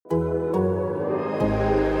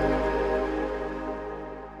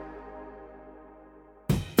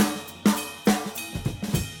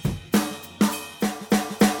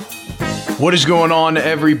What is going on,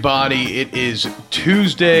 everybody? It is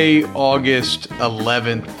Tuesday, August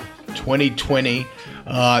 11th, 2020.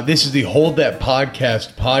 This is the Hold That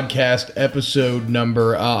podcast episode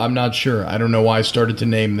number. I'm not sure. I don't know why I started to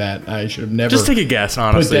name that. I should have never. Just take a guess,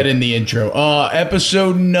 honestly. Put that in the intro.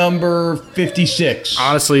 Episode number 56.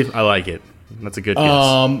 Honestly, I like it. That's a good guess.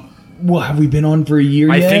 Well, have we been on for a year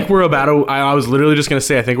yet? I think we're about I was literally just going to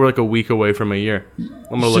say, I think we're like a week away from a year. I'm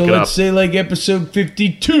going to look it up. So let's say like episode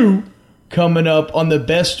 52 coming up on the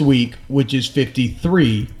best week, which is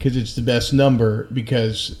 53, because it's the best number,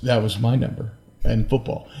 because that was my number in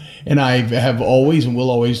football. And I have always and will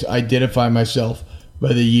always identify myself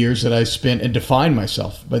by the years that I spent, and define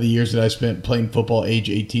myself by the years that I spent playing football age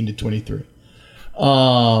 18 to 23.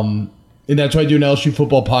 And that's why I do an LSU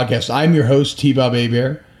football podcast. I'm your host, T-Bob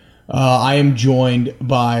Hebert. I am joined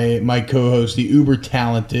by my co-host, the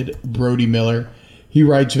uber-talented Brody Miller. He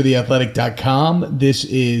writes for theathletic.com. This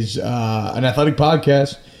is an athletic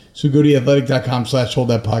podcast, so go to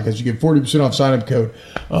theathletic.com/holdthatpodcast. You get 40% off sign-up code.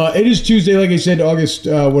 It is Tuesday, like I said, August,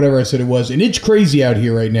 whatever I said it was, and it's crazy out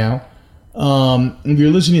here right now. If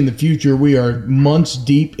you're listening in the future, we are months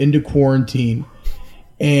deep into quarantine.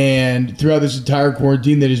 And throughout this entire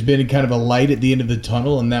quarantine, there has been kind of a light at the end of the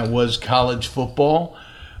tunnel, and that was college football.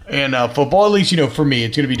 And football, at least, for me,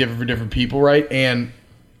 it's going to be different for different people, right? And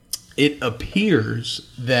it appears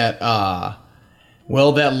that,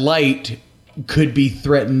 that light could be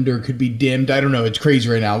threatened or could be dimmed. I don't know. It's crazy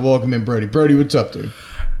right now. Welcome in, Brody. Brody, what's up, dude?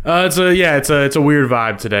 It's a weird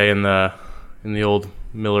vibe today in the old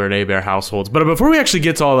Miller and Hebert households. But before we actually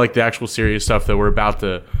get to all like the actual serious stuff that we're about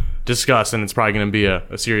to discuss, and it's probably going to be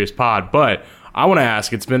a serious pod, but I want to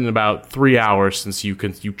ask. It's been about 3 hours since you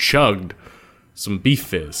chugged some beef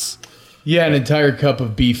fizz. Yeah, an entire cup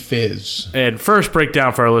of beef fizz. And first, break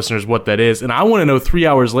down for our listeners what that is. And I want to know 3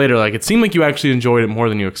 hours later, like it seemed like you actually enjoyed it more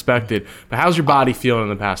than you expected, but how's your body feeling in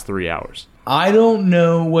the past 3 hours? I don't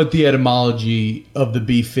know what the etymology of the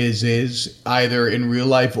beef fizz is, either in real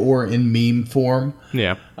life or in meme form.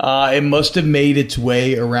 Yeah. It must have made its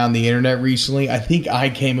way around the internet recently. I think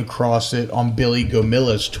I came across it on Billy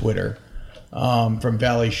Gomilla's Twitter. From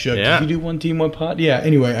Valley Shook. Yeah. Did he do One Team, One Pod? Yeah,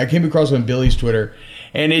 anyway, I came across it on Billy's Twitter,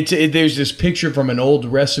 and there's this picture from an old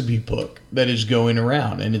recipe book that is going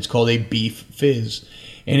around, and it's called a beef fizz.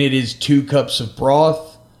 And it is 2 cups of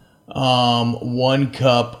broth, 1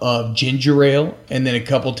 cup of ginger ale, and then a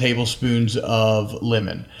couple tablespoons of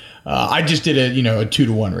lemon. I just did a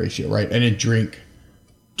 2-to-1 ratio, right? I didn't drink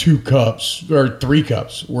 2 cups or 3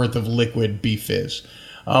 cups worth of liquid beef fizz.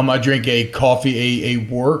 I drink a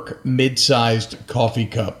work mid-sized coffee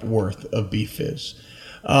cup worth of beef fizz.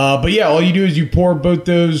 But yeah, all you do is you pour both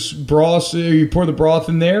those broths. You pour the broth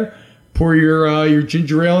in there, pour your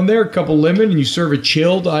ginger ale in there, a couple lemon, and you serve it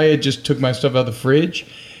chilled. I had just took my stuff out of the fridge,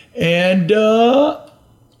 and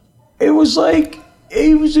it was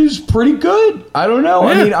pretty good. I don't know.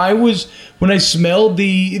 Yeah. I mean, when I smelled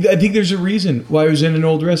I think there's a reason why I was in an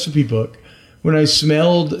old recipe book. When I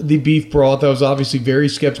smelled the beef broth, I was obviously very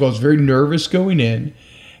skeptical. I was very nervous going in.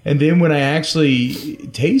 And then when I actually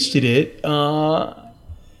tasted it,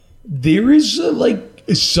 there is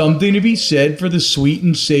something to be said for the sweet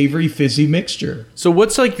and savory fizzy mixture. So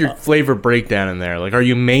what's like your flavor breakdown in there? Like, are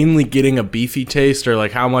you mainly getting a beefy taste, or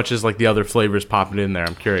like how much is like the other flavors popping in there?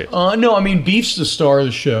 I'm curious. No, I mean, beef's the star of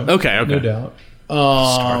the show. Okay. No doubt.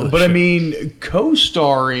 But I mean,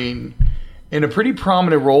 co-starring in a pretty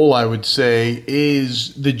prominent role, I would say,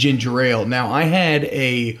 is the ginger ale. Now, I had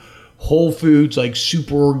a Whole Foods,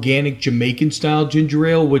 super organic Jamaican-style ginger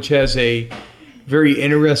ale, which has a very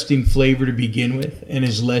interesting flavor to begin with and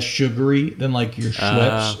is less sugary than, your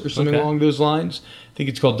Schweppes or something along those lines. I think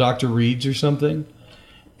it's called Dr. Reed's or something.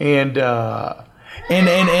 And that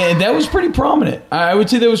was pretty prominent. I would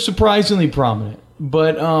say that was surprisingly prominent.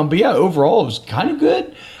 But yeah, overall, it was kind of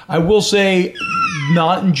good. I will say,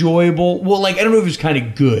 not enjoyable. Well, I don't know if it was kind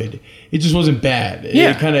of good. It just wasn't bad.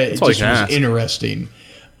 Yeah, it just was interesting.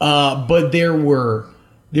 But there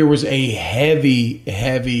was a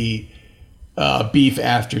heavy beef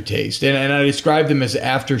aftertaste, and I described them as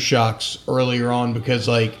aftershocks earlier on because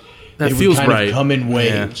they would kind of come in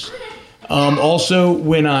waves. Yeah. Also,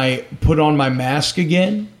 when I put on my mask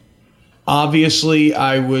again, obviously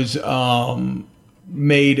I was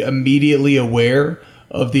made immediately aware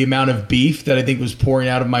of the amount of beef that I think was pouring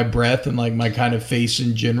out of my breath and my kind of face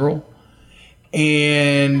in general.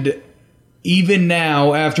 And even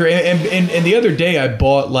now after, and the other day I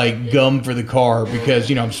bought gum for the car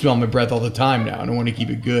because, I'm smelling my breath all the time now and I want to keep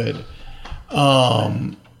it good.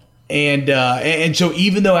 And so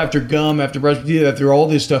even though after gum, after brush teeth, after all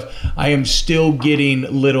this stuff, I am still getting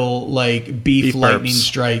little like beef lightning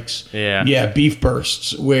strikes. Yeah, beef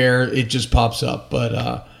bursts where it just pops up. But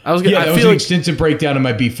that was an extensive breakdown of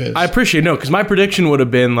my beef fizz. I appreciate because my prediction would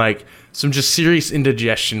have been like some just serious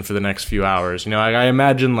indigestion for the next few hours. I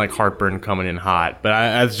imagine like heartburn coming in hot, but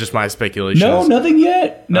that's just my speculation. No, nothing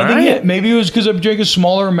yet. Nothing yet. Maybe it was because I'm drinking a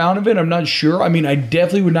smaller amount of it. I'm not sure. I mean, I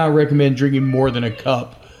definitely would not recommend drinking more than a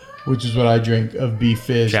cup, which is what I drink of beef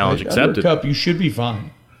fizz. Challenge accepted. Under a cup, you should be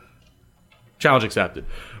fine. Challenge accepted.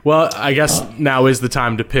 Well, I guess now is the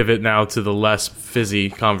time to pivot now to the less fizzy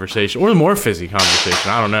conversation, or the more fizzy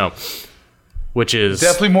conversation. I don't know. Which is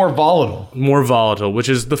definitely more volatile. More volatile, which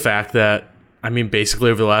is the fact that, I mean, basically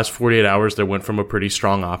over the last 48 hours, there went from a pretty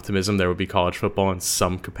strong optimism there would be college football in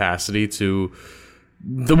some capacity to,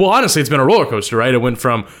 honestly, it's been a roller coaster, right? It went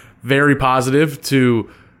from very positive to,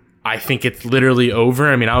 I think it's literally over.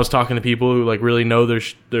 I mean, I was talking to people who like really know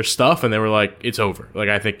their stuff, and they were like, it's over. Like,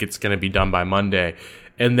 I think it's going to be done by Monday.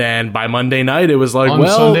 And then by Monday night, it was like,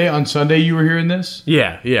 on Sunday you were hearing this?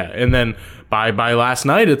 Yeah. And then by last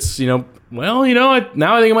night, it's, now I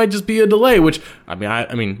think it might just be a delay, which, I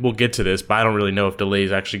mean, we'll get to this, but I don't really know if delay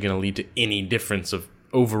is actually going to lead to any difference of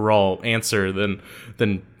overall answer than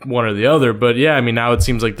one or the other. But yeah, I mean, now it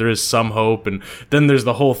seems like there is some hope. And then there's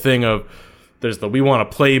the whole thing of, there's the we want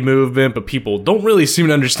to play movement, but people don't really seem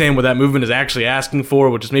to understand what that movement is actually asking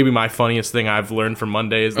for, which is maybe my funniest thing I've learned from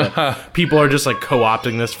Monday is that people are just like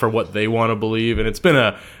co-opting this for what they want to believe. And it's been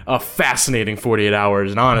a fascinating 48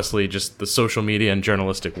 hours, and honestly, just the social media and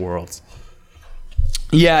journalistic worlds.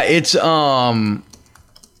 Yeah, it is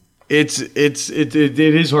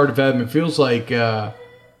hard to fathom. It feels like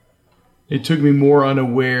it took me more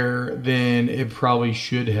unaware than it probably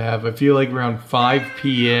should have. I feel like around 5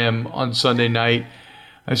 p.m. on Sunday night,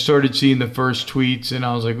 I started seeing the first tweets, and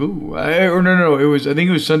I was like, "Ooh!" I think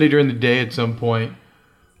it was Sunday during the day at some point.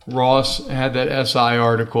 Ross had that SI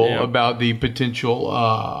article about the potential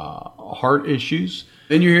heart issues.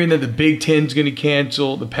 Then you're hearing that the Big Ten's going to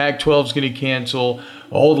cancel, the Pac-12's going to cancel,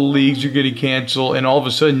 all the leagues are going to cancel, and all of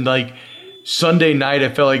a sudden, like Sunday night, I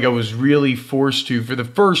felt like I was really forced to, for the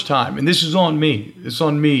first time, and this is on me. It's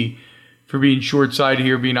on me for being short-sighted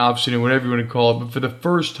here, being obstinate, whatever you want to call it. But for the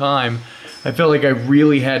first time, I felt like I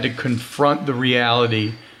really had to confront the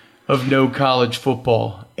reality of no college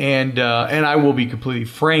football. And I will be completely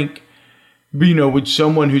frank, with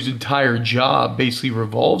someone whose entire job basically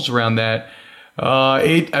revolves around that.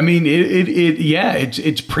 It's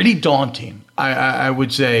pretty daunting. I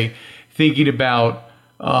would say, thinking about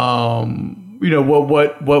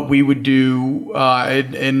what we would do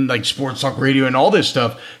in like sports talk radio and all this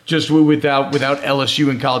stuff just without LSU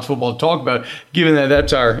and college football to talk about, given that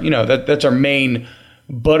that's our that's our main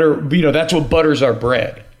butter, that's what butters our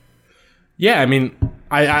bread. Yeah, I mean,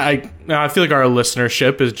 I feel like our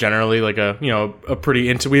listenership is generally like a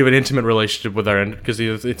pretty we have an intimate relationship with our, because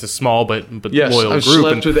it's a small but yes, loyal I've group.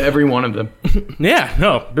 Slept with every one of them. Yeah,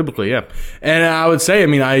 no, biblically, yeah. And I would say, I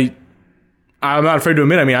mean, I'm not afraid to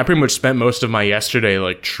admit, I pretty much spent most of my yesterday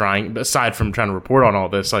like trying, aside from trying to report on all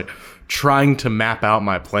this, like trying to map out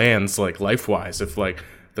my plans like life-wise if like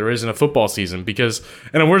there isn't a football season, because,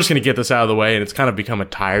 and we're just going to get this out of the way, and it's kind of become a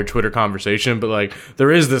tired Twitter conversation, but like there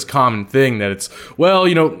is this common thing that it's,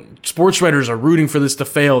 sports writers are rooting for this to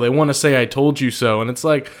fail. They want to say, I told you so. And it's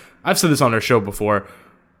like, I've said this on our show before.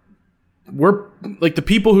 We're like, the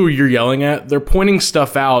people who you're yelling at, they're pointing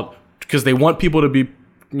stuff out because they want people to be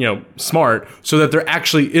smart, so that there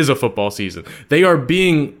actually is a football season. They are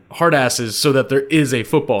being hard asses so that there is a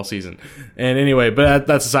football season. And anyway, but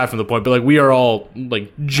that's aside from the point. But like, we are all like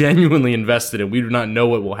genuinely invested, and we do not know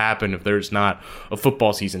what will happen if there's not a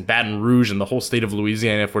football season. Baton Rouge and the whole state of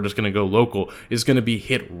Louisiana, if we're just going to go local, is going to be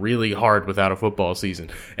hit really hard without a football season.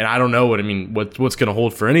 And I don't know what's going to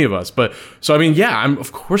hold for any of us. But so,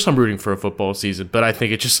 of course I'm rooting for a football season, but I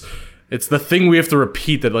think it's the thing we have to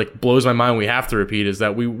repeat that like blows my mind. We have to repeat is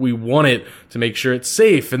that we want it to make sure it's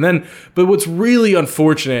safe. And then, but what's really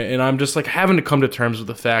unfortunate, and I'm just like having to come to terms with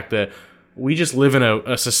the fact that we just live in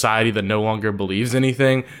a society that no longer believes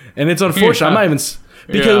anything. And it's unfortunate. I'm not even,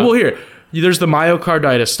 because there's the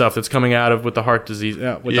myocarditis stuff that's coming out of with the heart disease,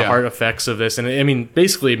 the heart effects of this. And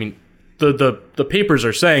basically, the papers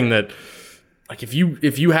are saying that like if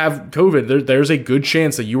you have COVID, there's a good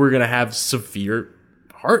chance that you are going to have severe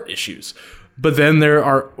heart issues. But then there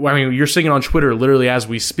are, you're seeing it on Twitter literally as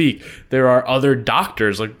we speak, there are other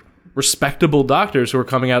doctors, like respectable doctors, who are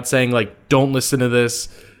coming out saying like, don't listen to this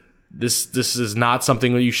is not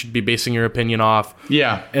something that you should be basing your opinion off.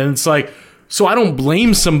 Yeah. And it's like, so I don't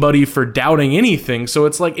blame somebody for doubting anything. So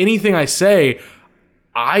it's like anything I say,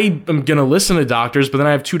 I am going to listen to doctors, but then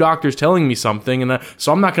I have 2 doctors telling me something, and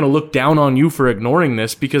so I'm not going to look down on you for ignoring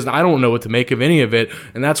this because I don't know what to make of any of it,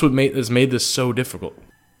 and that's what has made this so difficult.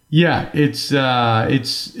 Yeah, it's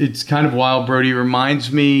kind of wild, Brody. It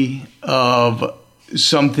reminds me of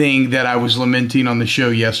something that I was lamenting on the show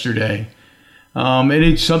yesterday, and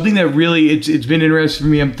it's something that really it's been interesting for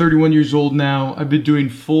me. I'm 31 years old now. I've been doing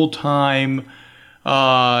full-time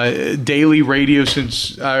daily radio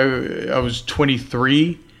since I was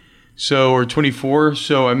 23, or 24.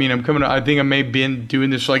 So I mean, I think I may have been doing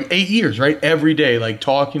this for like 8 years, right? Every day, like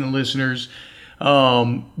talking to listeners.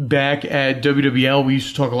 Back at WWL, we used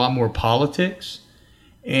to talk a lot more politics,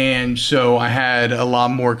 and so I had a lot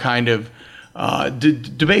more kind of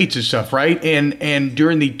debates and stuff, right? And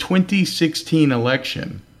during the 2016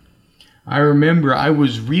 election, I remember I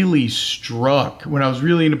was really struck when I was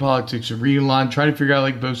really into politics and reading a lot, trying to figure out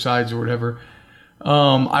like both sides or whatever.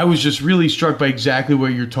 I was just really struck by exactly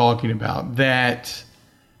what you're talking about, that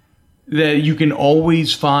you can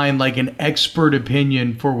always find like an expert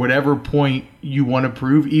opinion for whatever point you want to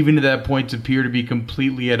prove, even to that points appear to be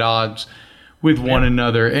completely at odds with one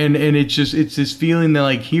another. And it's this feeling that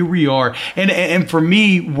like here we are. And for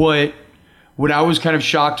me, what I was kind of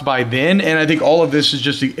shocked by then, and I think all of this is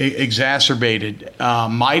just exacerbated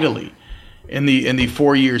mightily in the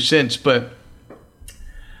 4 years since, but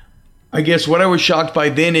I guess what I was shocked by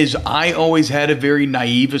then is I always had a very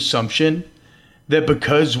naive assumption that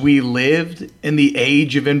because we lived in the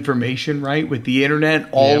age of information, right, with the internet,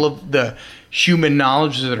 all of the human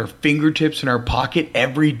knowledge is at our fingertips in our pocket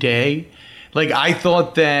every day, like I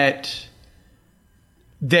thought that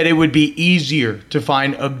it would be easier to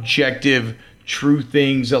find objective true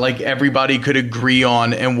things that like everybody could agree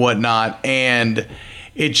on and whatnot. And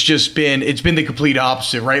it's been the complete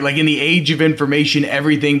opposite, right? Like in the age of information,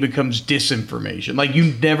 everything becomes disinformation. Like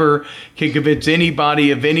you never can convince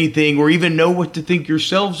anybody of anything or even know what to think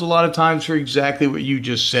yourselves a lot of times for exactly what you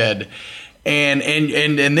just said. And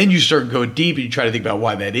then you start going deep and you try to think about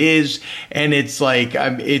why that is. And it's like,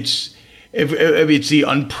 it's the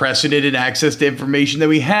unprecedented access to information that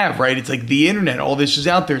we have, right? It's like the internet, all this is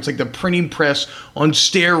out there. It's like the printing press on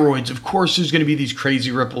steroids. Of course, there's going to be these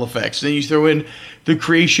crazy ripple effects. Then you throw in the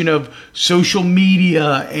creation of social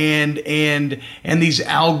media and these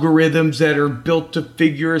algorithms that are built to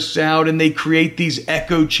figure us out, and they create these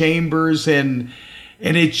echo chambers, and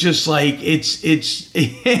it's just like it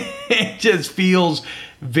just feels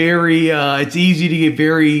very. It's easy to get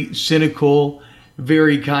very cynical,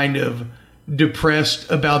 very kind of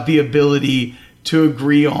depressed about the ability to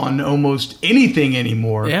agree on almost anything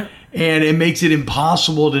anymore. Yeah. And it makes it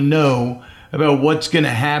impossible to know about what's going to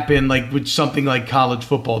happen like with something like college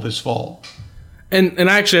football this fall. And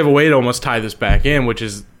I actually have a way to almost tie this back in, which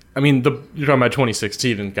is, I mean, you're talking about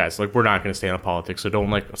 2016, and guys, like, we're not going to stay on politics, so don't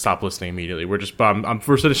like stop listening immediately. We're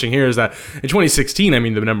finishing here is that in 2016, I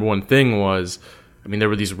mean, the number one thing was, I mean, there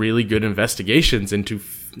were these really good investigations into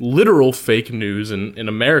literal fake news in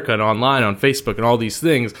America and online on Facebook and all these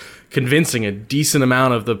things, convincing a decent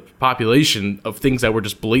amount of the population of things that were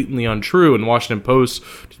just blatantly untrue. And Washington Post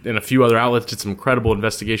and a few other outlets did some incredible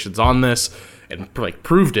investigations on this and like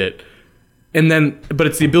proved it. And then, but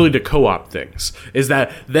it's the ability to co-opt things. Is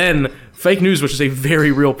that then fake news, which is a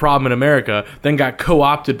very real problem in America, then got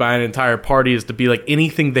co-opted by an entire party as to be like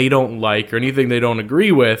anything they don't like or anything they don't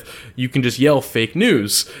agree with, you can just yell fake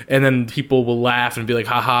news. And then people will laugh and be like,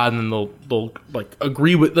 haha, and then they'll like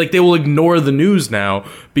agree with, like they will ignore the news now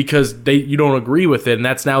because you don't agree with it. And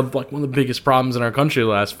that's now like one of the biggest problems in our country the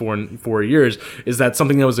last 4 years is that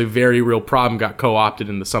something that was a very real problem got co-opted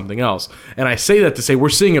into something else. And I say that to say we're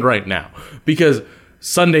seeing it right now because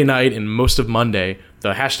Sunday night and most of Monday,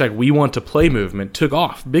 the hashtag We Want to Play movement took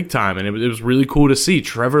off big time, and it was really cool to see.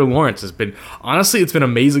 Trevor Lawrence has been, honestly, it's been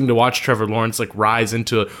amazing to watch Trevor Lawrence like rise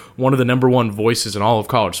into one of the number one voices in all of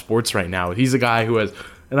college sports right now. He's a guy who has,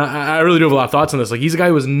 and I really do have a lot of thoughts on this, like he's a guy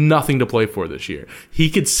who has nothing to play for this year. He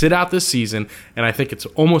could sit out this season, and I think it's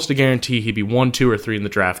almost a guarantee he'd be 1, 2, or 3 in the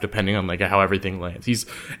draft, depending on like how everything lands. He's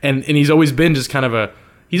always been just kind of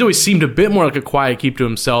he's always seemed a bit more like a quiet, keep to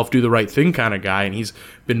himself, do the right thing kind of guy, and he's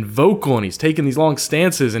been vocal and he's taken these long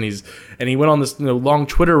stances, and he went on this long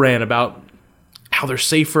Twitter rant about how they're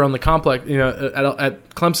safer on the complex, at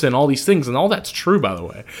Clemson, all these things, and all that's true, by the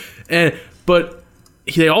way. But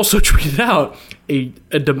they also tweeted out,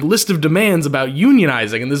 a list of demands about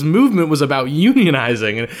unionizing, and this movement was about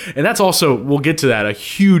unionizing, and that's also, we'll get to that, a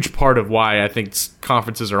huge part of why I think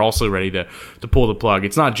conferences are also ready to pull the plug.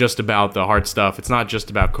 It's not just about the hard stuff. It's not just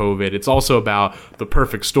about COVID. It's also about the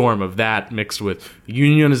perfect storm of that mixed with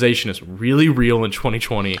unionization is really real in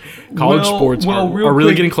 2020. College sports are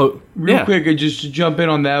really getting close. Real quick, just to jump in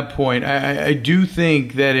on that point, I do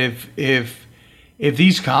think that if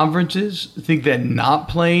these conferences think that not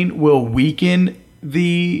playing will weaken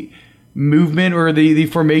the movement or the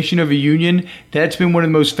formation of a union, that's been one of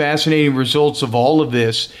the most fascinating results of all of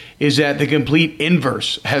this, is that the complete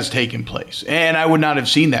inverse has taken place. And I would not have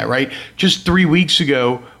seen that, right? Just 3 weeks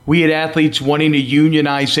ago, we had athletes wanting to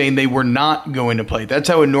unionize, saying they were not going to play. That's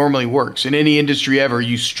how it normally works. In any industry ever,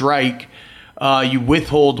 you strike, you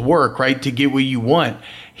withhold work, right, to get what you want.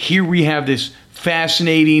 Here we have this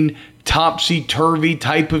fascinating topsy-turvy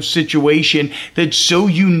type of situation that's so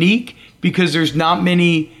unique because there's not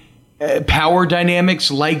many power dynamics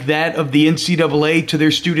like that of the NCAA to their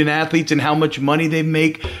student athletes and how much money they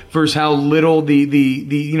make versus how little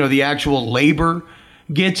the actual labor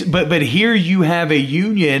gets. But here you have a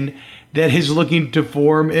union that is looking to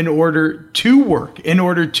form in order to work, in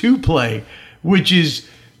order to play, which is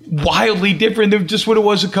wildly different than just what it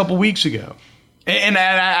was a couple weeks ago. And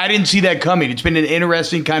I didn't see that coming. It's been an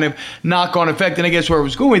interesting kind of knock-on effect. And I guess where I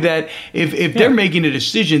was going with that, if they're making a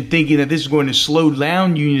decision thinking that this is going to slow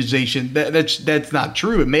down unionization, that's not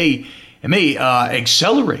true. It may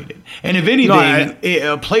accelerate it. And if anything,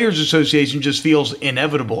 a players' association just feels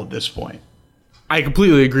inevitable at this point. I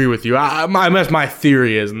completely agree with you. My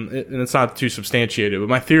theory is, and it's not too substantiated, but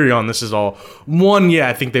my theory on this is all, one,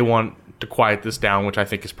 I think they want to quiet this down, which I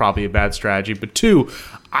think is probably a bad strategy. But two,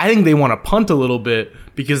 I think they want to punt a little bit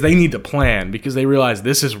because they need to plan, because they realize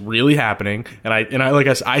this is really happening. And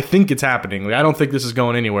I think it's happening. Like, I don't think this is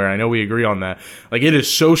going anywhere. I know we agree on that. Like, it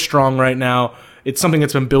is so strong right now. It's something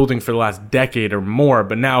that's been building for the last decade or more.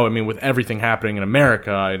 But now, I mean, with everything happening in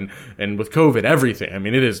America and with COVID, everything, I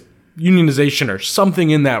mean, it is unionization or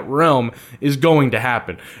something in that realm is going to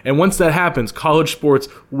happen. And once that happens, college sports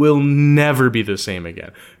will never be the same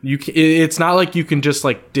again. It's not like you can just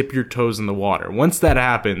like dip your toes in the water. Once that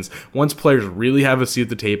happens, once players really have a seat at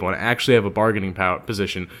the table and actually have a bargaining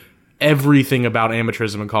position, everything about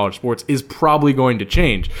amateurism in college sports is probably going to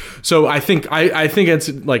change. So I think it's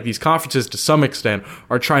like these conferences to some extent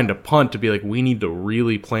are trying to punt to be like, we need to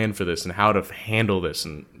really plan for this and how to handle this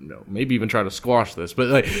and maybe even try to squash this.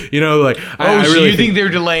 But I really think they're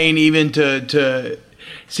delaying even to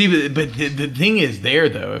see, but the thing is there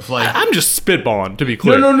though, if like I'm just spitballing to be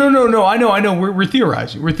clear. No. I know. We're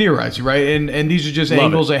theorizing, right? And these are just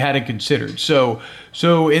angles I hadn't considered. So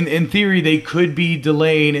in theory, they could be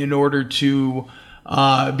delaying in order to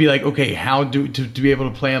be like, okay, how to be able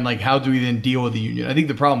to plan, like how do we then deal with the union? I think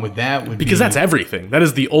the problem with that would because that's everything. That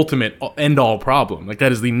is the ultimate end all problem. Like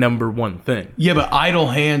that is the number one thing. Yeah, but idle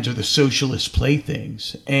hands are the socialist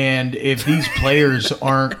playthings, and if these players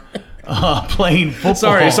aren't playing football.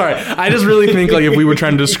 Sorry. I just really think like if we were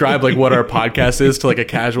trying to describe like what our podcast is to like a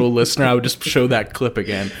casual listener, I would just show that clip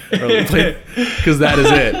again, because that is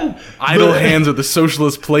it. Idle hands are the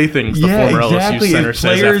socialist playthings. The former LSU center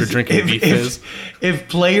says after drinking beef fizz. If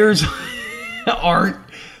players aren't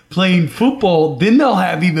playing football, then they'll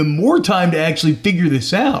have even more time to actually figure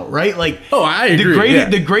this out, right? Like, I agree.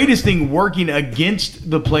 The greatest thing working against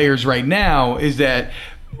the players right now is that.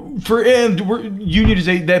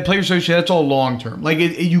 Unionization, that player association, that's all long term. Like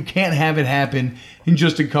you can't have it happen in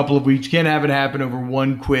just a couple of weeks. You can't have it happen over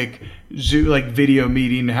one quick video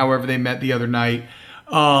meeting, however they met the other night.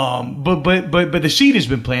 But the seed has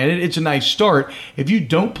been planted. It's a nice start. If you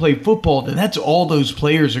don't play football, then that's all those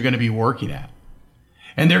players are going to be working at,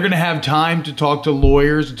 and they're going to have time to talk to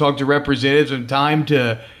lawyers and talk to representatives and time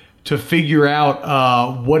to figure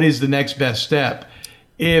out what is the next best step.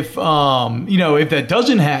 If that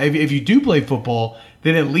doesn't have, if you do play football,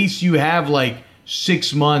 then at least you have like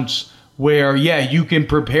 6 months where, you can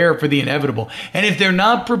prepare for the inevitable. And if they're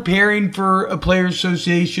not preparing for a players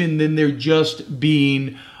association, then they're just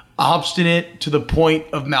being obstinate to the point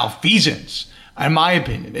of malfeasance, in my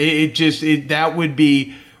opinion. That would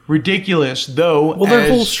be ridiculous, though. Well, their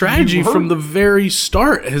whole strategy from the very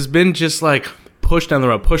start has been just like, push down the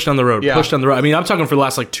road. I mean, I'm talking for the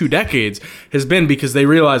last 2 decades has been because they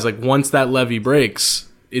realize once that levee breaks,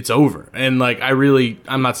 it's over. And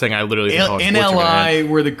I'm not saying I literally think college sports are gonna end.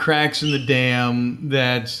 where the cracks in the dam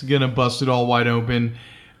that's gonna bust it all wide open.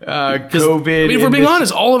 COVID. I mean, if we're being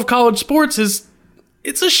honest, all of college sports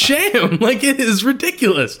it's a sham. It is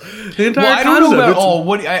ridiculous. The entire I don't know about all.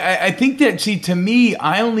 What I think that to me,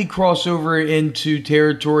 I only cross over into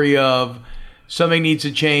territory of something needs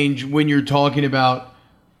to change when you're talking about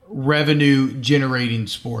revenue generating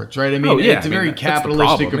sports, right? I mean, it's a very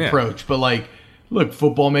capitalistic approach, but like, look,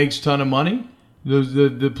 football makes a ton of money.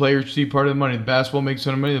 The players should see part of the money. The basketball makes a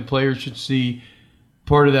ton of money. The players should see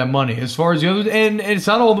part of that money. As far as the others, and it's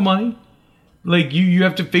not all the money. Like, you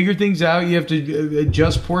have to figure things out. You have to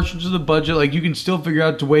adjust portions of the budget. Like, you can still figure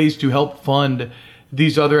out ways to help fund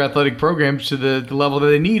these other athletic programs to the level that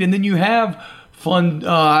they need. And then you have fun.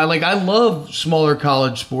 I love smaller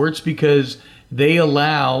college sports because they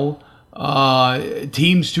allow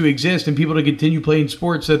teams to exist and people to continue playing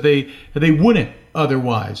sports that they wouldn't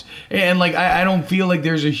otherwise. And like, I don't feel like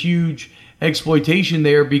there's a huge exploitation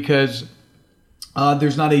there because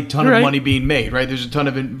there's not a ton of money being made, right? There's a ton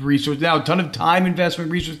of resources now, a ton of time investment,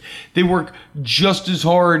 resources. They work just as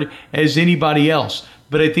hard as anybody else.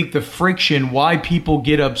 But I think the friction, why people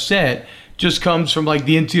get upset, just comes from like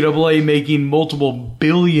the NCAA making multiple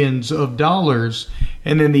billions of dollars,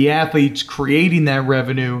 and then the athletes creating that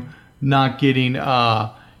revenue not getting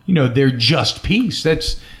their just piece.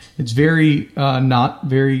 It's very not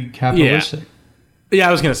very capitalistic. Yeah,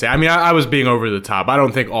 I was going to say, I mean, I was being over the top. I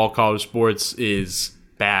don't think all college sports is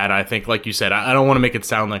bad. I think, like you said, I don't want to make it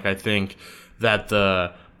sound like I think that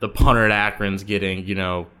the punter at Akron's getting,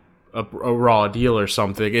 a raw deal or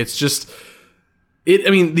something. It's just,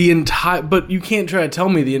 but you can't try to tell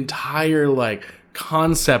me the entire, like,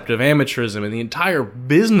 concept of amateurism and the entire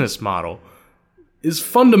business model is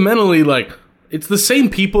fundamentally, like, it's the same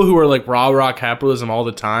people who are, like, rah-rah capitalism all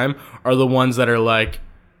the time are the ones that are, like,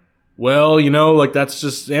 well, like, that's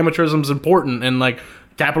just, amateurism's important, and, like,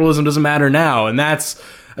 capitalism doesn't matter now, and that's,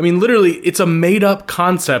 literally, it's a made-up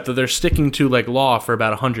concept that they're sticking to, like, law for about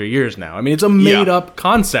 100 years now. I mean, it's a made-up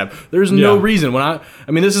concept. There's no reason.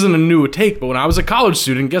 This isn't a new take, but when I was a college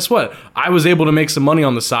student, guess what? I was able to make some money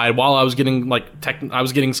on the side while I was getting, I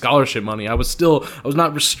was getting scholarship money. I was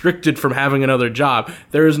not restricted from having another job.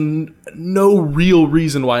 There is no real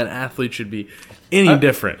reason why an athlete should be any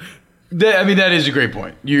different. That is a great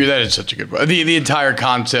point. That is such a good point. The entire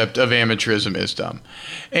concept of amateurism is dumb.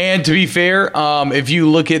 And to be fair, if you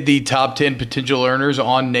look at the top 10 potential earners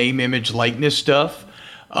on name, image, likeness stuff,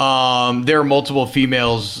 there are multiple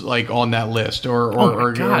females like on that list or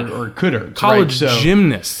could earn. College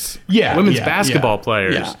gymnasts. Yeah. Women's basketball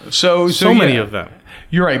players. Yeah. So many of them.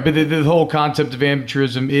 You're right, but the whole concept of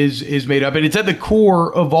amateurism is made up. And it's at the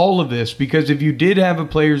core of all of this because if you did have a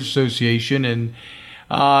players association and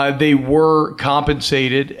they were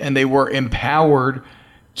compensated and they were empowered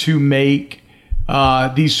to make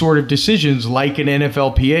these sort of decisions like an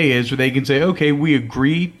NFLPA is, where they can say, okay, we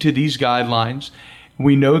agree to these guidelines,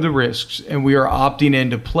 we know the risks, and we are opting in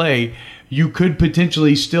to play. You could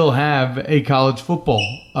potentially still have a college football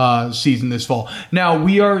season this fall. Now,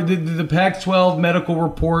 we are the Pac-12 medical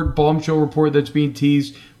report, bombshell report that's being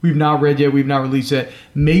teased. We've not read yet. We've not released it.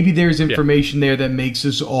 Maybe there's information there that makes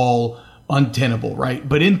us all untenable, right?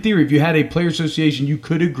 But in theory, if you had a player association, you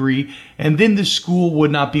could agree, and then the school would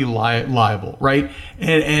not be liable, right?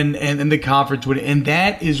 And the conference would, and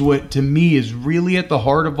that is what to me is really at the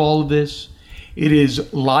heart of all of this. It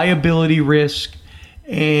is liability risk,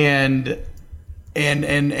 and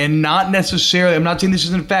not necessarily. I'm not saying this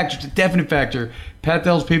isn't a factor; it's a definite factor. Pat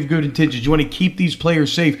Dell's paid for good intentions. You want to keep these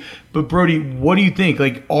players safe, but Brody, what do you think?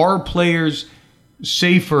 Like, are players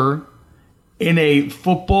safer in a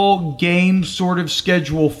football game sort of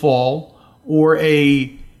schedule fall or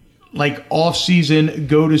a like off-season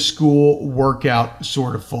go to school workout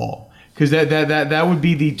sort of fall? Because that would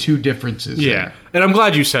be the two differences. Yeah, there. And I'm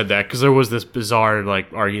glad you said that because there was this bizarre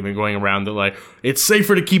like argument going around that like it's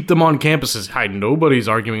safer to keep them on campuses. Hi, nobody's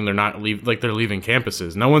arguing they're not they're leaving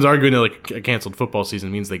campuses. No one's arguing that like a canceled football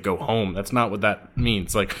season means they go home. That's not what that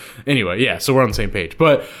means. Like anyway, yeah. So we're on the same page,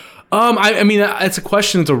 but. It's a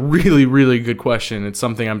question. It's a really, really good question. It's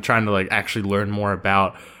something I'm trying to like actually learn more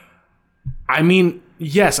about.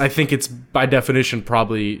 Yes, I think it's by definition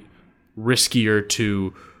probably riskier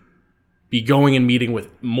to be going and meeting with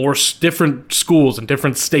more different schools in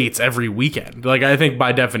different states every weekend. Like, I think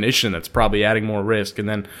by definition, that's probably adding more risk. And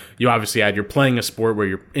then you obviously you're playing a sport where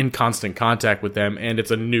you're in constant contact with them, and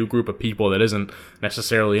it's a new group of people that isn't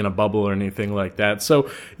necessarily in a bubble or anything like that. So,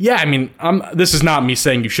 yeah, this is not me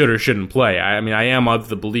saying you should or shouldn't play. I am of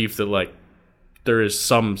the belief that, like, there is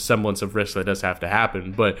some semblance of risk that does have to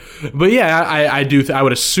happen. But yeah, I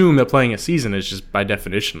would assume that playing a season is just by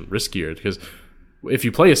definition riskier because if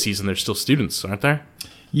you play a season, there's still students, aren't there?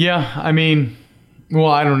 Yeah, I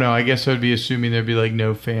don't know. I guess I'd be assuming there'd be like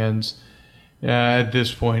no fans at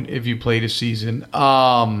this point if you played a season.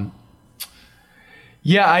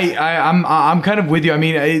 Yeah, I'm kind of with you. I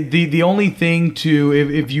mean, the only thing to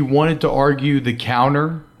if you wanted to argue the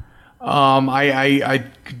counter,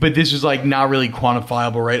 but this is like not really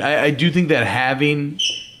quantifiable, right? I do think that having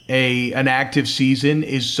an active season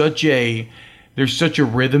is there's such a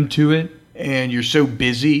rhythm to it, and you're so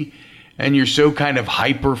busy, and you're so kind of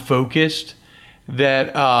hyper focused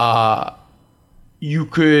that you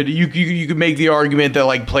could make the argument that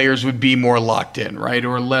like players would be more locked in, right,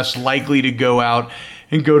 or less likely to go out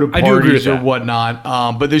and go to parties or whatnot.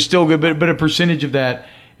 But there's still good, but a percentage of that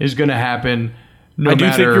is going to happen. No I do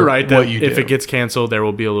matter think you're right that if it gets canceled, there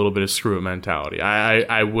will be a little bit of screw it mentality.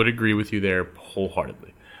 I would agree with you there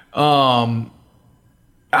wholeheartedly. So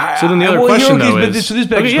then the other question though is so this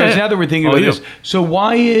begs now that we're thinking about this. So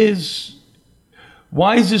why is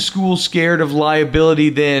the school scared of liability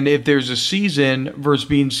then if there's a season versus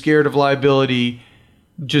being scared of liability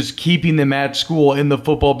just keeping them at school in the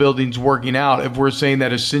football buildings working out, if we're saying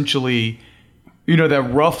that essentially, that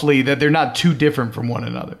roughly that they're not too different from one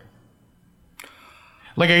another?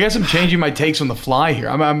 Like, I guess I'm changing my takes on the fly here.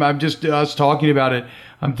 I'm just us talking about it.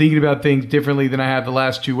 I'm thinking about things differently than I have the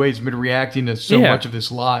last 2 weeks. I've been reacting to so much of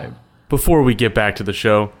this live. Before we get back to the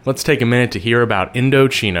show, let's take a minute to hear about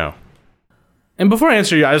Indochino. And before I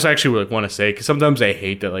answer you, I just actually want to say, because sometimes I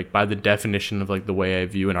hate that, like, by the definition of, like, the way I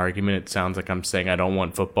view an argument, it sounds like I'm saying I don't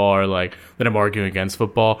want football or, like, that I'm arguing against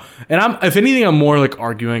football. And if anything, I'm more, like,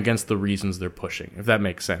 arguing against the reasons they're pushing, if that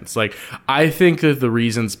makes sense. Like, I think that the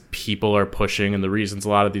reasons people are pushing and the reasons a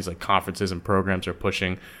lot of these, like, conferences and programs are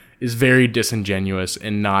pushing is very disingenuous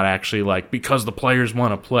and not actually, like, because the players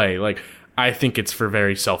want to play. Like, I think it's for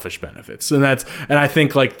very selfish benefits. And I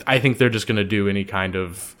think they're just going to do any kind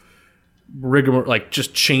of rigor, like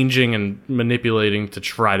just changing and manipulating to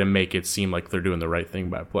try to make it seem like they're doing the right thing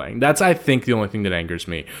by playing. That's, I think, the only thing that angers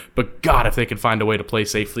me. But God, if they can find a way to play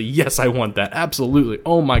safely, yes, I want that. Absolutely.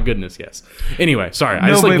 Oh my goodness, yes. Anyway, sorry. I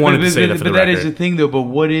just wanted to say that for the record. But that is the thing, though. But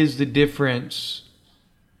what is the difference?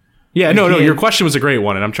 Yeah, no. Your question was a great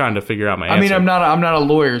one, and I'm trying to figure out my answer. I mean, I'm not a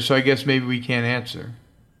lawyer, so I guess maybe we can't answer.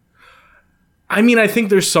 I mean, I think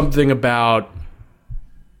there's something about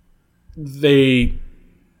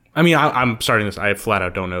I'm starting this. I flat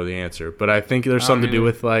out don't know the answer, but I think there's something to do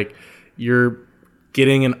with, like, you're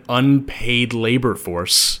getting an unpaid labor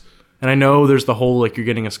force. And I know there's the whole, like, you're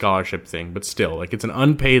getting a scholarship thing, but still, like, it's an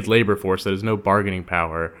unpaid labor force that has no bargaining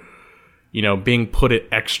power, being put at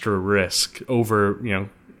extra risk over,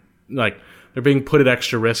 like, they're being put at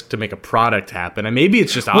extra risk to make a product happen. And maybe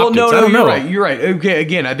it's just optics. Well, I don't know. You're right. Okay,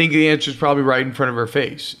 again, I think the answer is probably right in front of our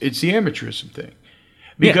face. It's the amateurism thing.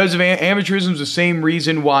 Because of amateurism is the same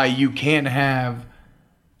reason why you can't have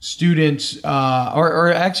students,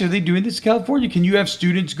 or actually, are they doing this in California? Can you have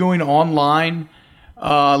students going online,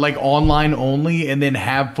 like online only, and then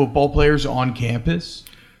have football players on campus?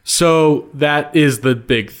 So that is the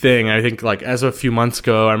big thing. I think, like, as of a few months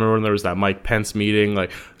ago, I remember when there was that Mike Pence meeting,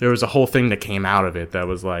 like, there was a whole thing that came out of it that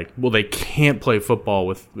was like, well, they can't play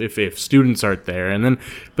football if students aren't there.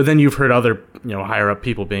 But then you've heard other, higher up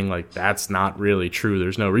people being like, that's not really true.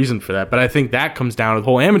 There's no reason for that. But I think that comes down to the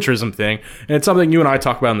whole amateurism thing. And it's something you and I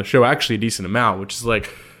talk about on the show actually a decent amount, which is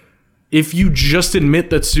like, if you just admit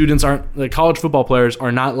that students aren't, like, college football players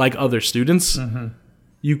are not like other students,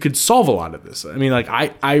 you could solve a lot of this. I mean, like,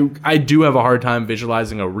 I do have a hard time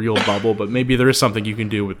visualizing a real bubble, but maybe there is something you can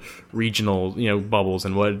do with regional, bubbles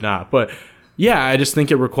and whatnot. But yeah, I just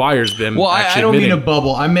think it requires them. Well, I don't mean a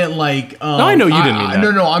bubble. I meant like. No, I know you didn't mean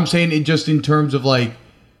that. No, I'm saying it just in terms of like,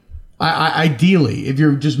 ideally, if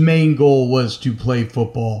your just main goal was to play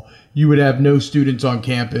football, you would have no students on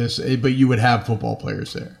campus, but you would have football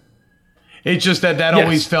players there. It's just that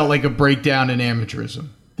always felt like a breakdown in amateurism.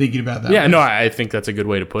 Thinking about that. Yeah, no, I think that's a good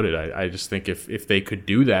way to put it. I just think if they could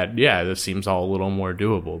do that, yeah, this seems all a little more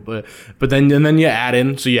doable. But then you add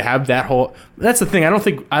in, so you have that whole. That's the thing. I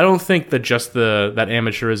don't think that just that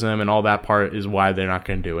amateurism and all that part is why they're not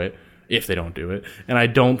going to do it if they don't do it. And I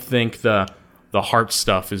don't think the heart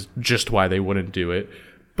stuff is just why they wouldn't do it.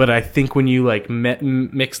 But I think when you like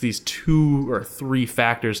mix these 2 or 3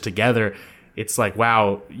 factors together, it's like,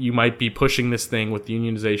 wow, you might be pushing this thing with the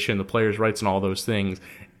unionization, the players' rights, and all those things.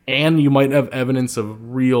 And you might have evidence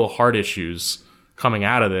of real heart issues coming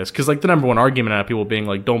out of this. Because, like, the number one argument out of people being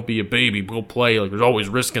like, don't be a baby, go play. Like, there's always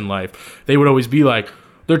risk in life. They would always be like,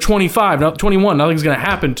 they're 25, not 21, nothing's going to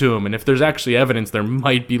happen to them. And if there's actually evidence, there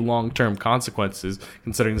might be long-term consequences,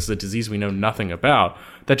 considering this is a disease we know nothing about.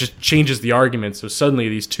 That just changes the argument. So suddenly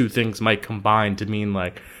these 2 things might combine to mean,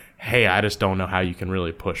 like, hey, I just don't know how you can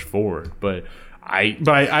really push forward. But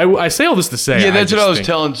I say all this to say, yeah, that's what I was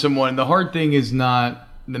telling someone. The hard thing is not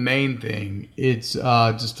the main thing. It's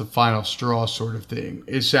just the final straw sort of thing.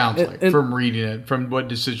 It sounds like from reading it, from what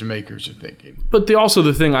decision makers are thinking. But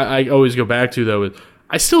the thing I always go back to, though, is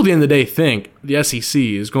I still, at the end of the day, think the SEC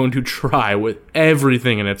is going to try with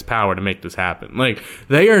everything in its power to make this happen. Like,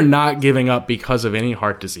 they are not giving up because of any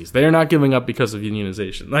heart disease. They are not giving up because of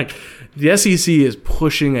unionization. Like, the SEC is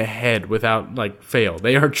pushing ahead without, like, fail.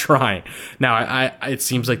 They are trying. Now, it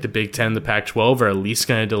seems like the Big Ten, the Pac-12 are at least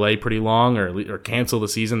going to delay pretty long or cancel the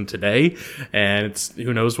season today. And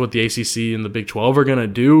who knows what the ACC and the Big 12 are going to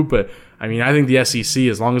do, but I mean, I think the SEC,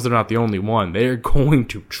 as long as they're not the only one, they are going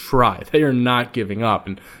to try. They are not giving up,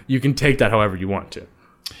 and you can take that however you want to.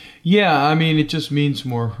 Yeah, I mean, it just means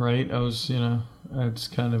more, right? It's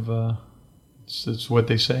kind of, it's what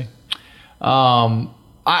they say.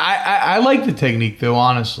 I like the technique, though,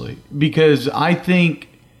 honestly, because I think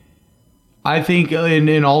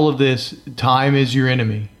in all of this, time is your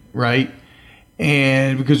enemy, right?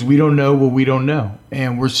 And because we don't know what we don't know,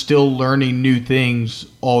 and we're still learning new things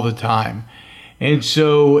all the time. And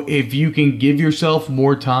so if you can give yourself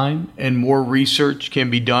more time and more research can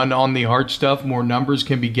be done on the hard stuff, more numbers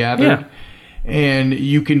can be gathered, and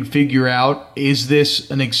you can figure out, is this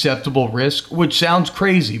an acceptable risk? Which sounds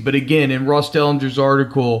crazy, but again, in Ross Dellinger's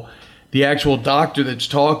article, the actual doctor that's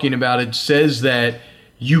talking about it says that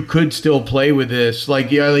you could still play with this.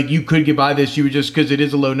 Like you could get by this. You would just, because it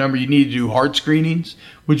is a low number, you need to do heart screenings,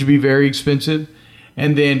 which would be very expensive.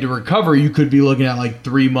 And then to recover, you could be looking at like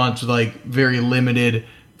 3 months with like very limited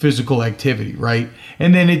physical activity, right?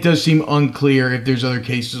 And then it does seem unclear if there's other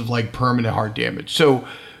cases of like permanent heart damage. So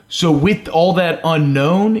with all that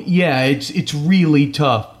unknown, yeah, it's really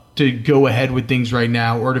tough to go ahead with things right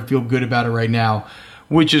now or to feel good about it right now.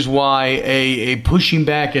 Which is why a pushing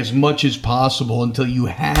back as much as possible until you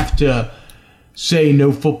have to say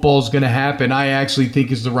no football is going to happen, I actually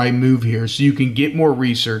think is the right move here. So you can get more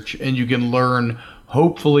research and you can learn,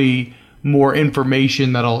 hopefully, more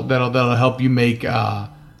information that'll help you make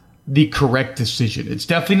the correct decision. It's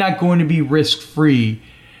definitely not going to be risk-free.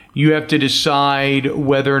 You have to decide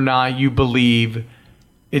whether or not you believe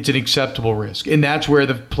it's an acceptable risk. And that's where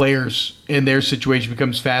the players in their situation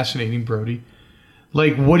becomes fascinating, Brody.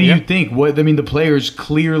 Like, what do you think? The players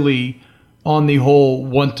clearly, on the whole,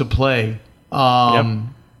 want to play. How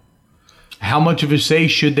much of a say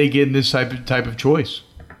should they get in this type of choice?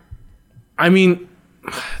 I mean,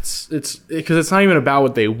 it's because it's not even about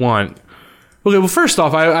what they want. Okay, well, first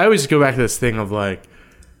off, I always go back to this thing of like,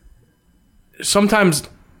 sometimes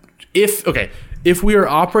if we are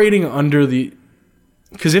operating under the.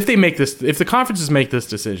 Because if the conferences make this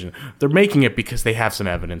decision, they're making it because they have some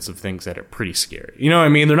evidence of things that are pretty scary. You know what I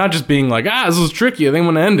mean? They're not just being like, this is tricky, they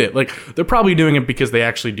want to end it. Like, they're probably doing it because they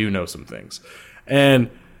actually do know some things. And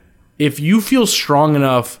if you feel strong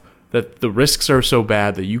enough that the risks are so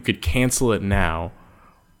bad that you could cancel it now,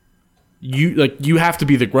 you have to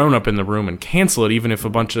be the grown-up in the room and cancel it, even if a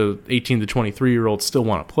bunch of 18 to 23-year-olds still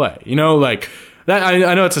want to play. You know, like... That,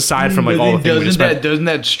 I know it's aside from like all the things. Doesn't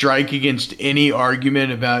that strike against any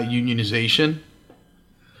argument about unionization?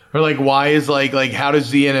 Or like, why is like how does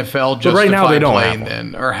the NFL justify right now they don't playing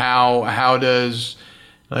then? Or how does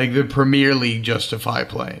like the Premier League justify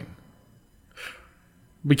playing?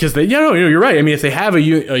 Because you're right. I mean, if they have a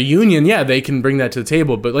union, they can bring that to the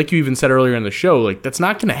table. But like you even said earlier in the show, like that's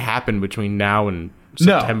not going to happen between now and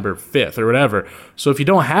September 5th or whatever. So if you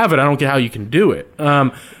don't have it, I don't get how you can do it.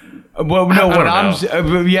 Well,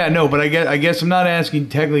 no, but I guess I'm not asking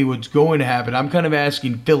technically what's going to happen. I'm kind of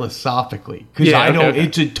asking philosophically because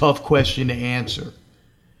it's a tough question to answer.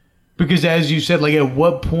 Because as you said, like at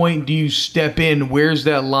what point do you step in? Where's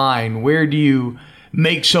that line? Where do you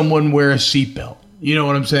make someone wear a seatbelt? You know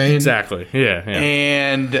what I'm saying? Exactly. Yeah.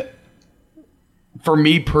 And for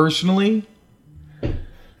me personally,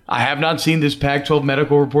 I have not seen this Pac-12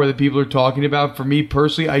 medical report that people are talking about. For me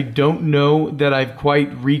personally, I don't know that I've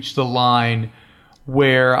quite reached the line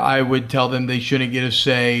where I would tell them they shouldn't get a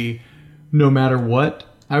say no matter what.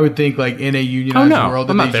 I would think like in a unionized world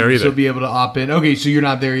that they should still be able to opt in. Okay, so you're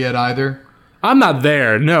not there yet either? I'm not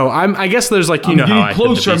there. No, I guess there's like, I'm getting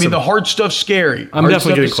closer. I mean, the hard stuff's scary. I'm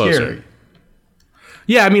definitely getting closer. Scary.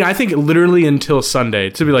 Yeah, I mean, I think literally until Sunday,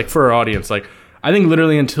 to be like for our audience, like, I think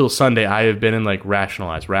literally until Sunday, I have been in like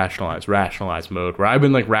rationalize mode where I've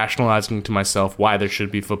been like rationalizing to myself why there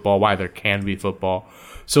should be football, why there can be football.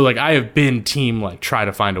 So like I have been team like try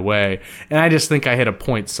to find a way. And I just think I hit a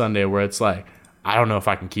point Sunday where it's like, I don't know if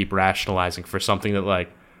I can keep rationalizing for something that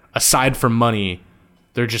like, aside from money,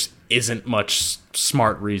 there just isn't much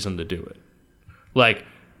smart reason to do it. Like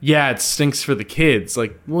yeah, it stinks for the kids.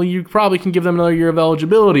 Like, well, you probably can give them another year of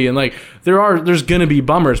eligibility, and like there's gonna be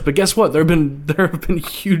bummers, but guess what? There have been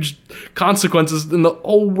huge consequences in the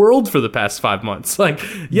whole world for the past 5 months. Like,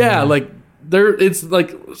 yeah, like it's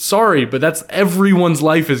like, sorry, but that's everyone's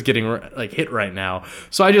life is getting like hit right now.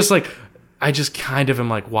 So I just kind of am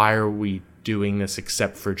like, why are we doing this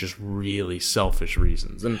except for just really selfish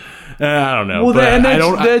reasons? And I don't know. Well, but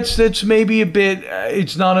that's maybe a bit.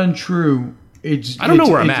 It's not untrue. I don't know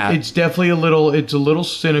where I'm at. It's definitely a little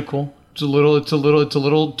cynical. It's a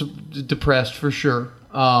little depressed for sure.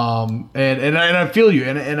 And I feel you,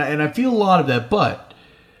 and I feel a lot of that.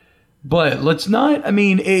 But let's not. I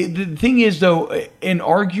mean, the thing is though, in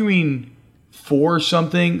arguing for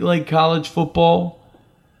something like college football,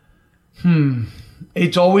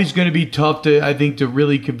 it's always going to be tough to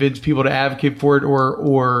really convince people to advocate for it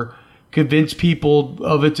or convince people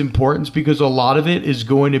of its importance, because a lot of it is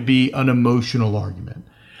going to be an emotional argument.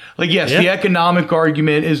 Like, yes, the economic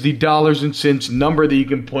argument is the dollars and cents number that you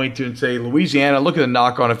can point to and say, Louisiana, look at the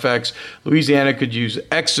knock-on effects. Louisiana could use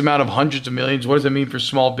X amount of hundreds of millions. What does that mean for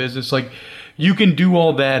small business? Like, you can do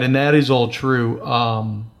all that, and that is all true.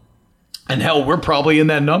 And hell, we're probably in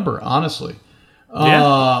that number, honestly. Yeah.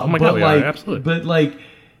 Oh my God, we are, absolutely.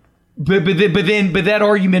 But that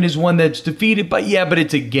argument is one that's defeated. But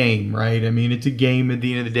it's a game, right? I mean, it's a game at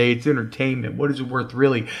the end of the day. It's entertainment. What is it worth,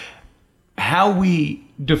 really? How we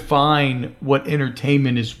define what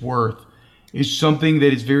entertainment is worth is something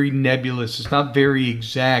that is very nebulous. It's not very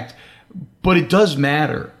exact, but it does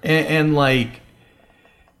matter. And like,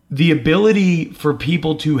 the ability for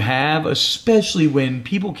people to have, especially when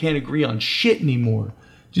people can't agree on shit anymore,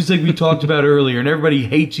 just like we talked about earlier, and everybody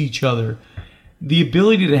hates each other. The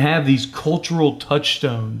ability to have these cultural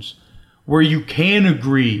touchstones where you can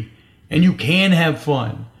agree and you can have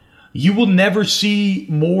fun. You will never see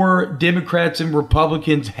more Democrats and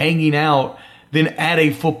Republicans hanging out than at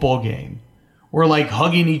a football game, or like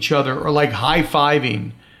hugging each other, or like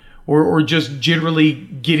high-fiving, or just generally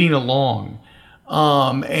getting along.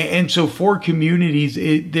 And so for communities,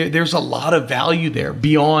 there's a lot of value there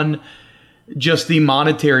beyond just the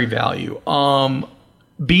monetary value.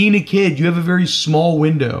 Being a kid, you have a very small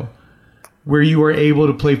window where you are able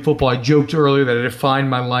to play football. I joked earlier that I defined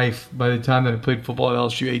my life by the time that I played football at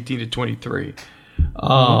LSU, 18 to 23.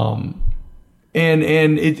 And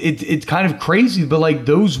it's kind of crazy, but like,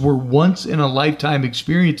 those were once in a lifetime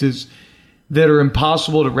experiences that are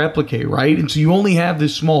impossible to replicate, right? And so you only have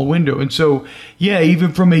this small window. And so, yeah,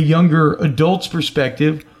 even from a younger adult's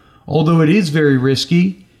perspective, although it is very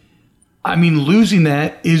risky, I mean, losing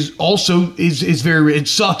that is also is very, it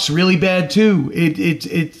sucks really bad too.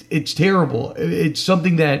 It's terrible. It's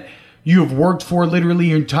something that you have worked for literally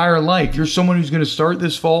your entire life. You're someone who's going to start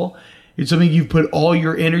this fall. It's something you've put all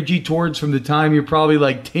your energy towards from the time you're probably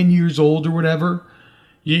like 10 years old or whatever.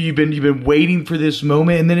 You've been waiting for this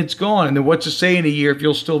moment, and then it's gone. And then what's to say in a year if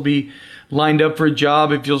you'll still be lined up for a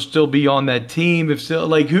job, if you'll still be on that team, if still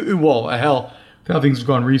like hell, how things have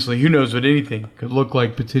gone recently. Who knows what anything could look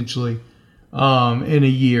like potentially in a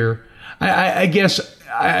year. I guess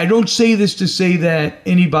I don't say this to say that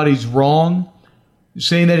anybody's wrong,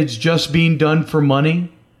 saying that it's just being done for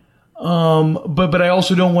money. But I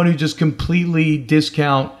also don't want to just completely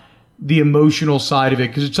discount the emotional side of it,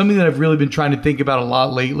 because it's something that I've really been trying to think about a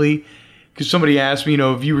lot lately. Because somebody asked me,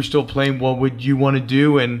 if you were still playing, what would you want to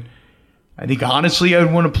do? And I think honestly, I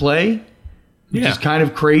would want to play, which is kind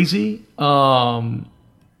of crazy.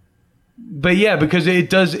 But yeah, because it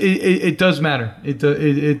does matter.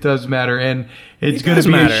 It does matter, and it's going to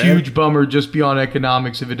be a huge bummer just beyond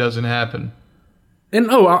economics if it doesn't happen. And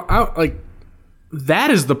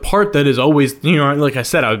that is the part that is always, like I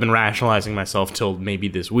said, I've been rationalizing myself till maybe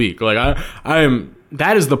this week. Like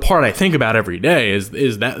that is the part I think about every day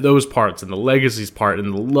is that those parts, and the legacies part,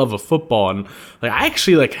 and the love of football. And like, I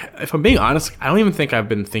actually, like, if I'm being honest, I don't even think I've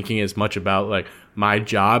been thinking as much about like my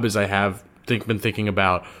job as I have been thinking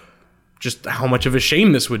about just how much of a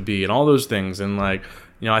shame this would be and all those things. And like,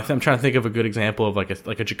 I'm trying to think of a good example of like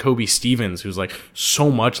a Jacoby Stevens, who's like,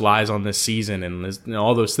 so much lies on this season and this,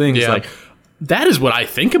 all those things. Yeah. Like, that is what I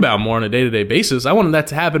think about more on a day-to-day basis. I wanted that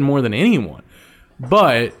to happen more than anyone.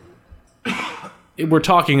 But we're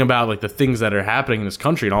talking about like the things that are happening in this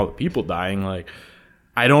country and all the people dying. Like,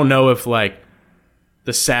 I don't know if like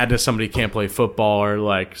the sadness somebody can't play football, or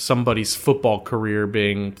like somebody's football career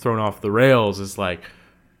being thrown off the rails is like,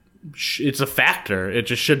 it's a factor. It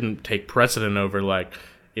just shouldn't take precedent over like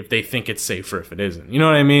if they think it's safer if it isn't. You know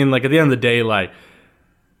what I mean? Like, at the end of the day, like,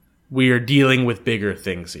 we are dealing with bigger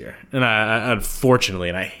things here. And I unfortunately,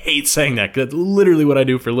 and I hate saying that because that's literally what I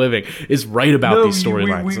do for a living, is write about these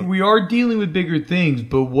storylines. We are dealing with bigger things,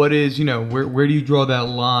 but what is, where do you draw that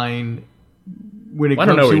line when it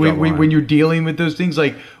comes to when you're dealing with those things?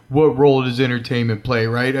 Like, what role does entertainment play,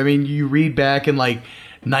 right? I mean, you read back in like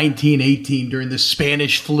 1918 during the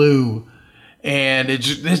Spanish flu, and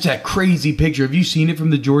it's that crazy picture. Have you seen it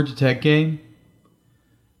from the Georgia Tech game?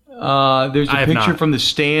 There's a picture from the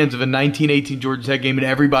stands of a 1918 Georgia Tech game, and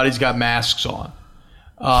everybody's got masks on.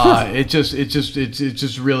 It's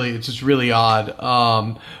just really odd.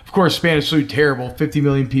 Of course, Spanish flu, terrible, 50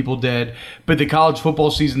 million people dead. But the college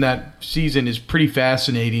football season is pretty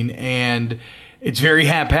fascinating, and it's very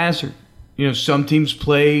haphazard. Some teams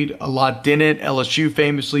played, a lot didn't. LSU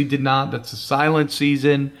famously did not. That's a silent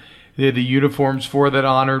season. They had the uniforms for that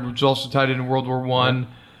honored, which was also tied into World War I.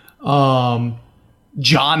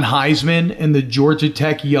 John Heisman and the Georgia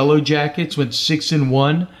Tech Yellow Jackets went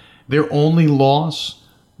 6-1. Their only loss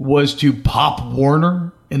was to Pop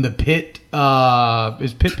Warner and the Pitt.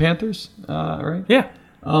 Is Pitt Panthers? Right? Yeah.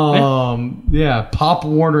 Yeah. Pop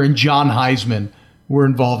Warner and John Heisman were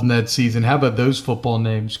involved in that season. How about those football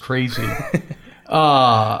names? Crazy.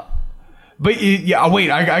 But yeah, wait,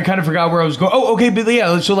 I kind of forgot where I was going. Oh, okay, but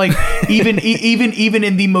yeah, so like even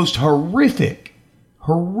in the most horrific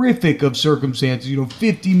of circumstances,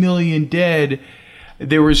 50 million dead,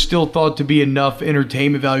 there was still thought to be enough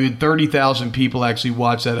entertainment value, and 30,000 people actually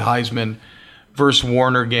watched that Heisman versus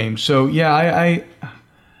Warner game. So yeah,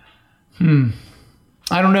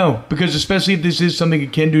 I don't know, because especially if this is something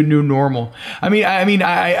akin to a new normal.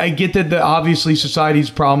 I get that obviously society's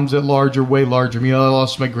problems at large are way larger. I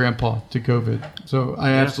lost my grandpa to COVID, so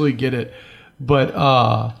I absolutely get it. But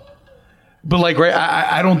like, right,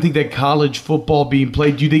 I don't think that college football being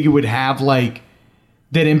played, do you think it would have like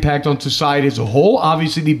that impact on society as a whole?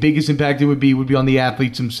 Obviously, the biggest impact it would be on the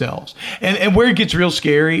athletes themselves. And where it gets real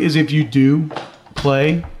scary is if you do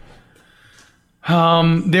play.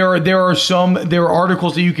 There are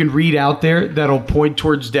articles that you can read out there that'll point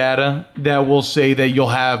towards data that will say that you'll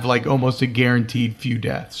have like almost a guaranteed few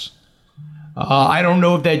deaths. I don't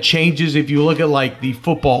know if that changes if you look at like the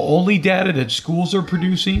football only data that schools are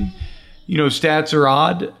producing. Stats are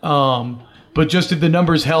odd. But just if the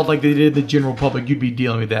numbers held like they did the general public, you'd be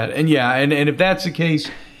dealing with that. And yeah, and if that's the case,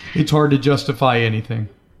 it's hard to justify anything.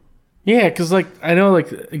 Yeah, because like I know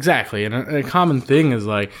like exactly, and a common thing is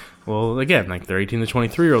like, well, again, like they're 18 to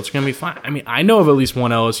 23-year-olds are gonna be fine. I know of at least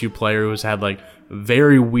one LSU player who's had like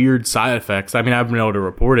very weird side effects. I haven't been able to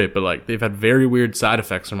report it, but like they've had very weird side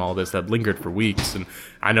effects from all this that lingered for weeks. And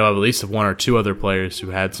I know of at least one or two other players who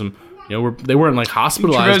had some, they weren't like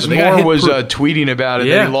hospitalized. Travis Moore was tweeting about it.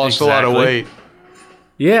 Yeah, that he lost a lot of weight.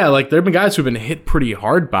 Yeah, like there have been guys who've been hit pretty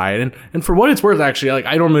hard by it, and for what it's worth, actually, like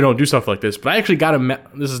I normally don't do stuff like this, but I actually got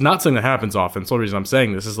this is not something that happens often. So the reason I'm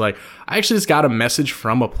saying this is like I actually just got a message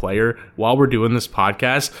from a player while we're doing this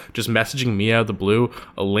podcast, just messaging me out of the blue,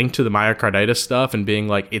 a link to the myocarditis stuff, and being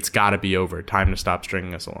like, "It's got to be over. Time to stop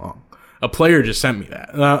stringing us along." A player just sent me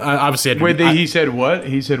that. Obviously, he said what?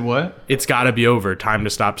 He said what? It's got to be over. Time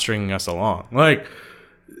to stop stringing us along. Like.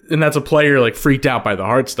 And that's a player like freaked out by the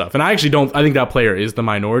heart stuff. And I actually I think that player is the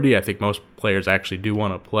minority. I think most players actually do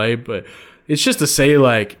want to play, but it's just to say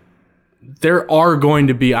like there are going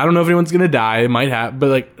to be, I don't know if anyone's going to die, it might have, but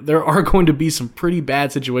like there are going to be some pretty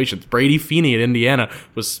bad situations. Brady Feeney at Indiana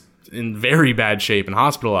was in very bad shape and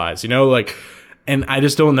hospitalized, and I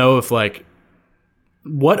just don't know if like,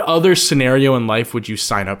 what other scenario in life would you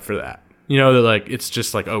sign up for that? That like, it's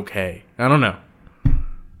just like, okay, I don't know.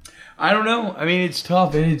 I don't know. It's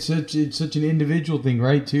tough, and it's such an individual thing,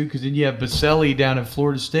 right? Too, because then you have Baselli down at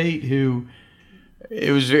Florida State, who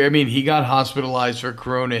he got hospitalized for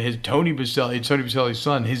corona. Tony Baselli's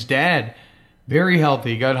son, his dad, very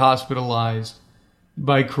healthy, got hospitalized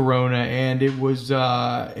by corona, and it was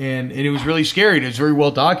and it was really scary. And it was very well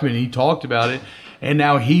documented. He talked about it, and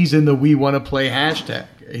now he's in the "We Want to Play" hashtag.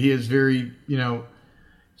 He is very, he's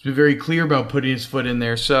been very clear about putting his foot in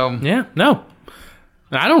there. So yeah, no,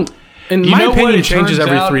 I don't. And my opinion changes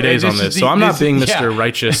every 3 days on this, so I'm not being Mr.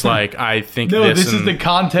 Righteous like I think no, this is the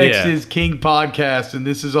Context is King podcast, and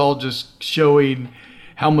this is all just showing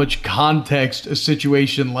how much context a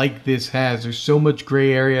situation like this has. There's so much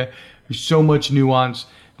gray area. There's so much nuance.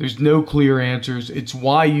 There's no clear answers. It's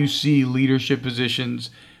why you see leadership positions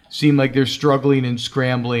seem like they're struggling and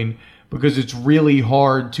scrambling, because it's really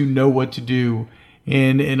hard to know what to do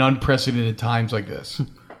in unprecedented times like this.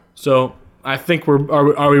 So I think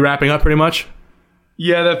are we wrapping up pretty much?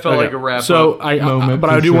 Yeah, that felt like a wrap. So moment.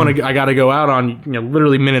 I do want to. I got to go out on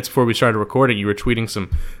literally minutes before we started recording. You were tweeting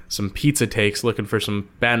some pizza takes, looking for some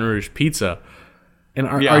Baton Rouge pizza. And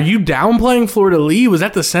are you downplaying Fleur de Lis? Was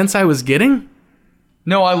that the sense I was getting?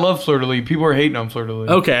 No, I love Fleur de Lis. People are hating on Fleur de Lis.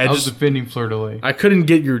 Okay, I was defending Fleur de Lis. I couldn't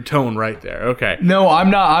get your tone right there. Okay. No, I'm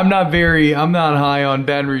not. I'm not high on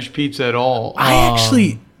Baton Rouge pizza at all. I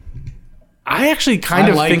actually kind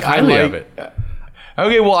of think highly of it.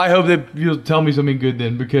 Okay, well, I hope that you'll tell me something good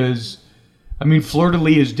then, because I mean, Fleur de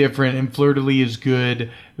Lis is different, and Fleur de Lis is good.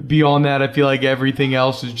 Beyond that, I feel like everything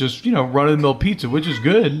else is just run-of-the-mill pizza, which is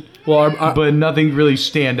good. Well, but nothing really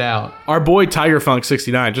stand out. Our boy Tiger Funk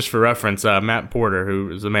 69, just for reference, Matt Porter, who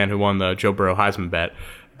is the man who won the Joe Burrow Heisman bet,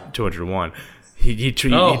 201. He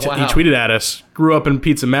tweeted at us, grew up in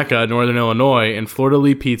Pizza Mecca, Northern Illinois, and Fleur de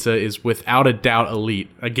Lis pizza is without a doubt elite.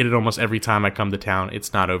 I get it almost every time I come to town.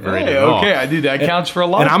 It's not overrated at all. Okay, I do. That counts for a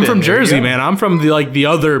lot. And I'm from Jersey, man. I'm from the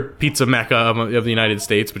other Pizza Mecca of the United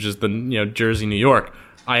States, which is the Jersey, New York.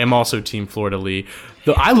 I am also Team Fleur de Lis.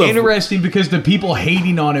 Interesting, because the people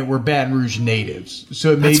hating on it were Baton Rouge natives,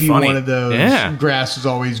 so it may be one of those grass is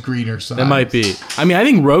always greener signs. It might be. I mean, I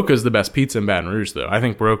think Roca's the best pizza in Baton Rouge, though. I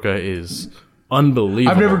think Roca is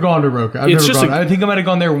unbelievable. I've never gone to Roca. I think I might have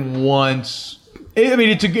gone there once. I mean,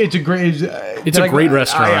 it's a great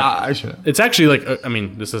restaurant. It's actually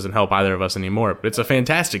this doesn't help either of us anymore, but it's a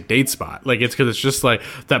fantastic date spot. Because it's just like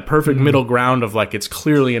that perfect middle ground of it's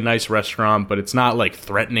clearly a nice restaurant, but it's not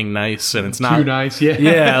threatening nice, and it's not too nice. Yeah,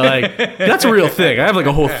 yeah, that's a real thing. I have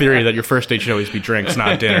a whole theory that your first date should always be drinks,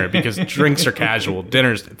 not dinner, because drinks are casual,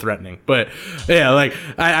 dinner's threatening. But yeah,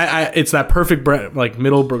 it's that perfect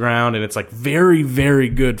middle ground, and it's very, very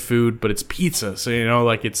good food, but it's pizza, so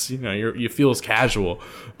you feel as casual.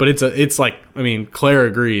 But Claire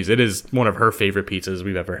agrees. It is one of her favorite pizzas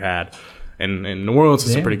we've ever had, and New Orleans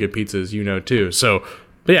has some pretty good pizzas, too. So,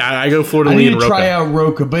 but yeah, I go Fleur de Lis and Roca. I need to try out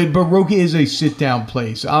Roca, but Roca is a sit down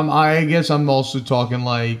place. I guess I'm also talking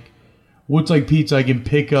what's pizza I can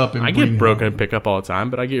pick up and I bring get Roca and pick up all the time,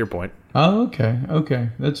 but I get your point. Oh, okay,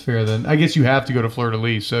 that's fair then. I guess you have to go to Fleur de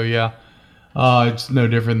Lis, so yeah, it's no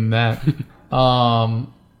different than that.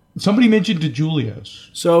 Somebody mentioned DiGiulio's.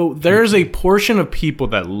 So there's a portion of people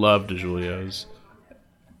that love DiGiulio's,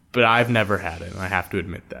 but I've never had it, and I have to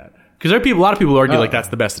admit that. Because a lot of people argue that's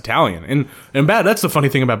the best Italian, and that's the funny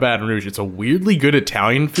thing about Baton Rouge. It's a weirdly good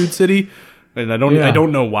Italian food city, and I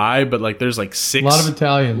don't know why, but there's six, a lot of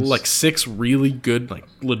Italians, six really good,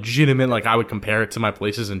 legitimate, I would compare it to my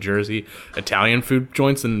places in Jersey, Italian food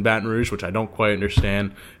joints in Baton Rouge, which I don't quite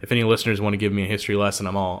understand. If any listeners want to give me a history lesson,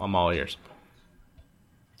 I'm all ears.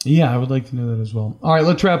 Yeah, I would like to know that as well. All right,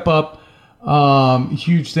 let's wrap up.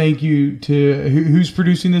 Huge thank you to who's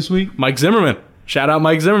producing this week? Mike Zimmerman. Shout out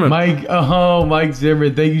Mike Zimmerman. Mike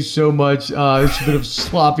Zimmerman. Thank you so much. It's a bit of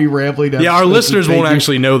sloppy rambling. Yeah, our listeners won't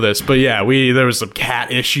actually know this, but yeah, there was some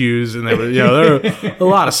cat issues, and there were a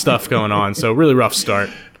lot of stuff going on. So really rough start.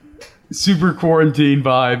 Super quarantine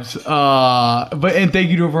vibes. And thank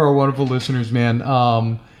you to our wonderful listeners,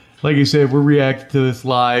 man. Like I said, we're reacting to this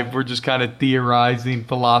live. We're just kind of theorizing,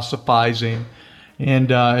 philosophizing.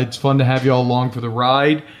 And it's fun to have you all along for the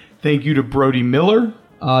ride. Thank you to Brody Miller.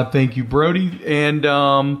 Thank you, Brody. And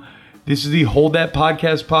this is the Hold That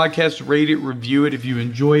Podcast. Rate it, review it. If you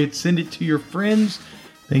enjoy it, send it to your friends.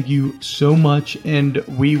 Thank you so much. And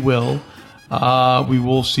we will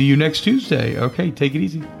see you next Tuesday. Okay, take it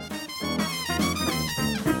easy.